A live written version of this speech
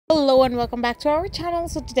Hello and welcome back to our channel.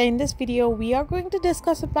 So today in this video we are going to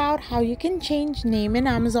discuss about how you can change name in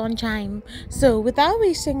Amazon Chime. So without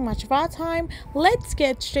wasting much of our time, let's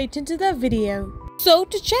get straight into the video. So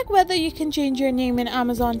to check whether you can change your name in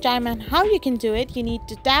Amazon Chime and how you can do it, you need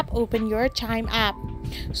to tap open your Chime app.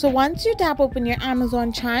 So once you tap open your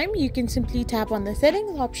Amazon Chime, you can simply tap on the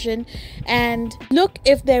settings option and look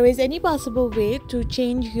if there is any possible way to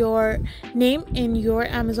change your name in your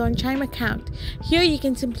Amazon Chime account. Here you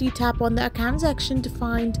can simply tap on the account section to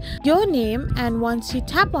find your name, and once you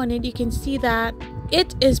tap on it, you can see that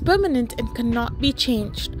it is permanent and cannot be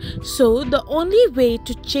changed. So the only way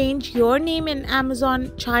to change your name in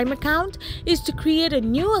Amazon Chime account is to create a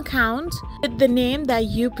new account with the name that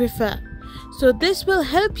you prefer. So this will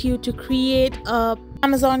help you to create a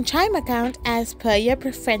Amazon Chime account as per your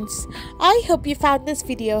preference. I hope you found this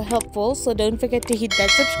video helpful, so don't forget to hit that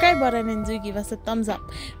subscribe button and do give us a thumbs up.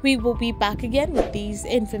 We will be back again with these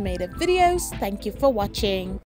informative videos. Thank you for watching.